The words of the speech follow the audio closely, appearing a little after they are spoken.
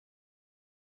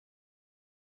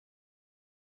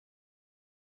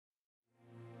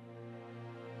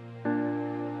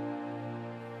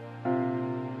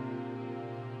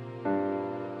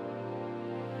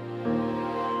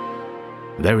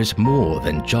there is more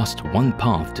than just one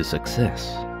path to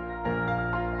success.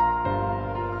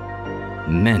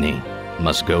 Many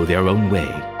must go their own way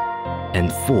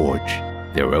and forge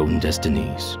their own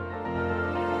destinies.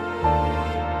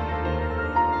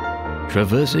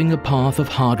 Traversing a path of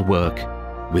hard work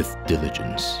with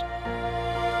diligence.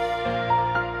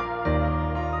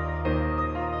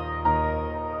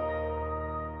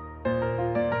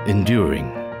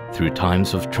 Enduring through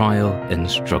times of trial and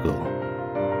struggle.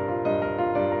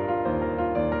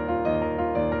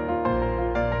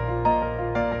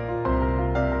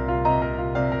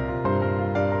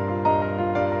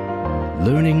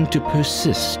 Learning to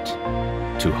persist,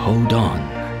 to hold on,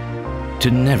 to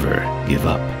never give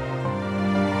up.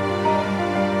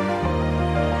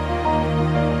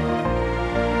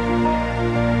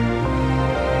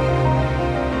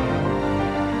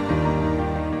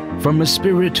 From a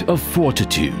spirit of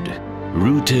fortitude,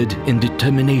 rooted in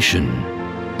determination,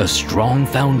 a strong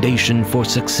foundation for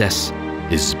success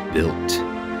is built,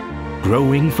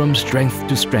 growing from strength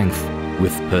to strength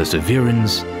with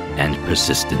perseverance and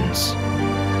persistence.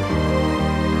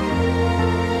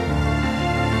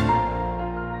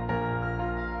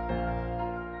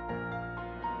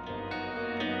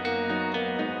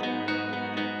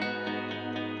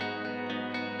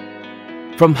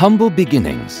 From humble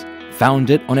beginnings,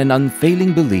 founded on an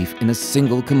unfailing belief in a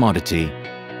single commodity,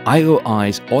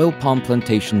 IOI's oil palm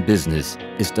plantation business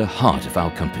is the heart of our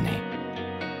company.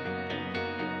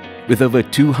 With over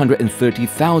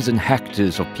 230,000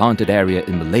 hectares of planted area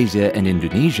in Malaysia and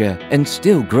Indonesia and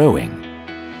still growing,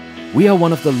 we are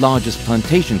one of the largest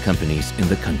plantation companies in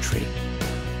the country.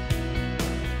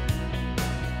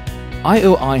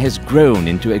 IOI has grown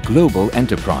into a global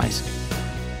enterprise,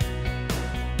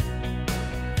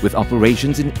 with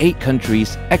operations in 8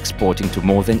 countries, exporting to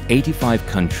more than 85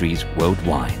 countries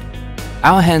worldwide.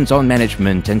 Our hands-on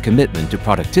management and commitment to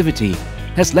productivity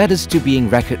has led us to being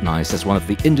recognized as one of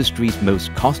the industry's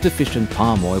most cost-efficient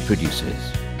palm oil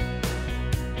producers.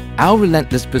 Our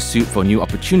relentless pursuit for new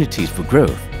opportunities for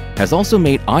growth has also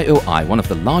made IOI one of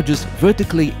the largest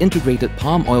vertically integrated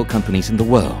palm oil companies in the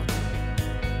world.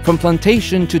 From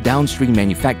plantation to downstream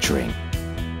manufacturing,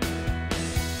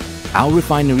 our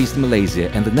refineries in Malaysia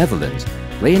and the Netherlands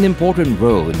play an important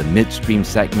role in the midstream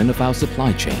segment of our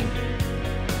supply chain.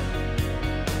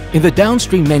 In the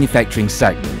downstream manufacturing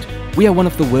segment, we are one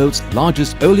of the world's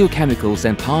largest oleochemicals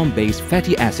and palm-based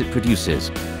fatty acid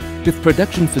producers, with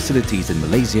production facilities in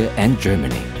Malaysia and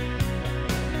Germany.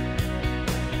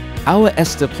 Our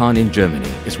ester plant in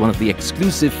Germany is one of the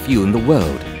exclusive few in the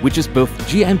world, which is both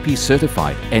GMP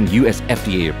certified and US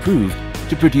FDA approved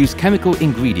to produce chemical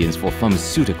ingredients for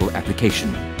pharmaceutical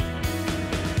application.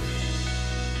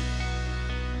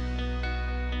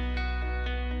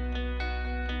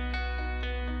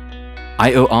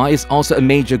 IOI is also a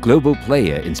major global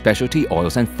player in specialty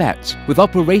oils and fats, with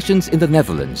operations in the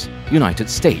Netherlands, United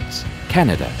States,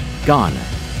 Canada, Ghana,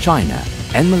 China,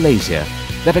 and Malaysia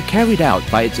that are carried out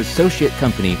by its associate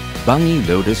company, Bunge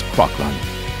Loders Croklaan.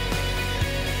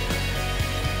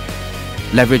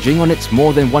 Leveraging on its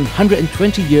more than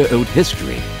 120-year-old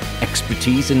history,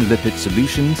 expertise in lipid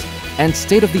solutions, and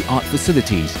state-of-the-art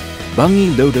facilities,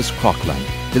 Bunge Loders Croklaan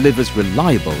delivers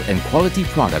reliable and quality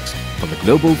products for the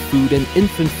global food and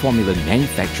infant formula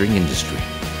manufacturing industry.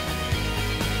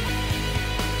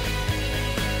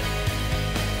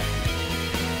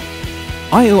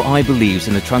 IOI believes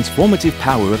in the transformative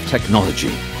power of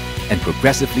technology and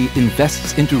progressively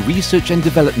invests into research and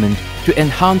development to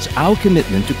enhance our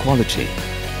commitment to quality.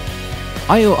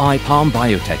 IOI Palm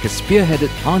Biotech has spearheaded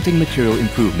planting material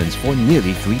improvements for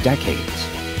nearly 3 decades.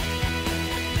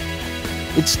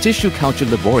 Its tissue culture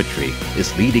laboratory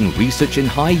is leading research in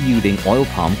high-yielding oil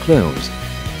palm clones,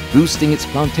 boosting its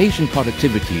plantation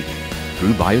productivity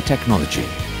through biotechnology.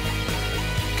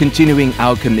 Continuing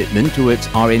our commitment towards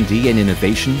R&D and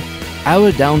innovation,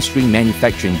 our downstream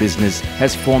manufacturing business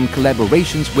has formed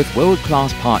collaborations with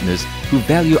world-class partners who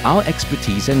value our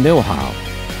expertise and know-how.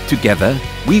 Together,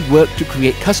 we work to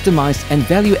create customized and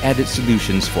value-added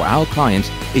solutions for our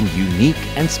clients in unique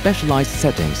and specialized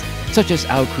settings, such as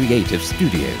our creative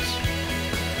studios.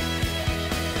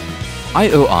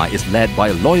 IOI is led by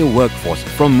a loyal workforce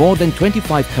from more than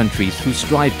 25 countries who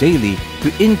strive daily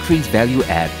to increase value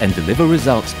add and deliver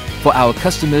results for our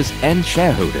customers and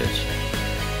shareholders.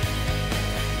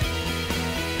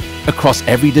 Across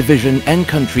every division and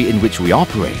country in which we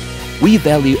operate, we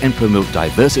value and promote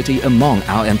diversity among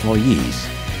our employees.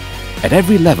 At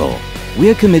every level, we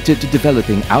are committed to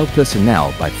developing our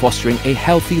personnel by fostering a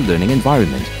healthy learning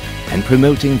environment and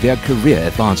promoting their career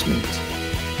advancement.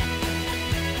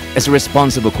 As a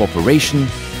responsible corporation,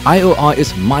 IOI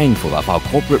is mindful of our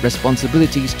corporate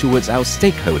responsibilities towards our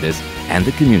stakeholders and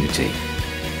the community.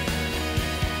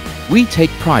 We take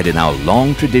pride in our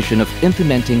long tradition of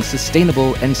implementing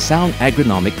sustainable and sound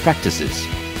agronomic practices.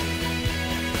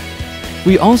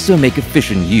 We also make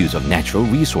efficient use of natural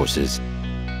resources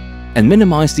and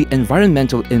minimize the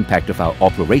environmental impact of our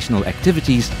operational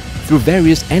activities through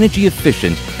various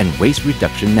energy-efficient and waste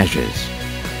reduction measures.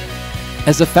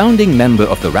 As a founding member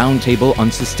of the Roundtable on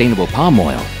Sustainable Palm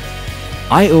Oil,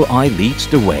 IOI leads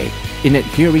the way in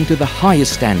adhering to the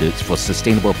highest standards for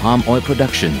sustainable palm oil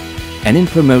production and in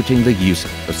promoting the use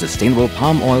of sustainable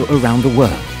palm oil around the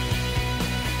world.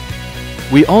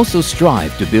 We also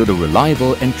strive to build a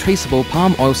reliable and traceable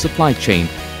palm oil supply chain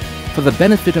for the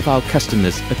benefit of our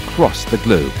customers across the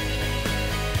globe.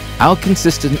 Our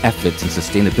consistent efforts in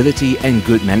sustainability and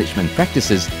good management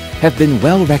practices have been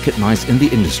well recognized in the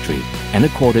industry and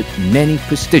accorded many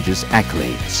prestigious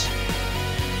accolades.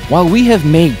 While we have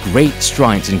made great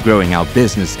strides in growing our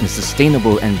business in a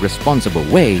sustainable and responsible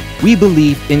way, we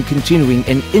believe in continuing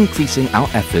and increasing our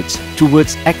efforts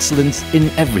towards excellence in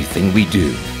everything we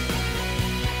do.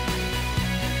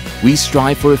 We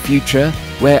strive for a future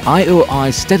where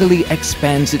IOI steadily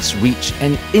expands its reach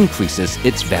and increases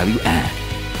its value add.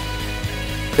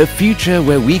 A future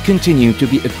where we continue to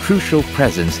be a crucial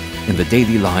presence in the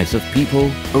daily lives of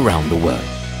people around the world.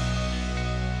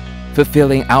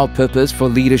 Fulfilling our purpose for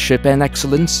leadership and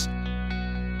excellence,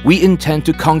 we intend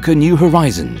to conquer new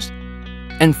horizons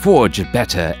and forge a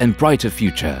better and brighter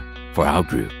future for our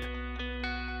group.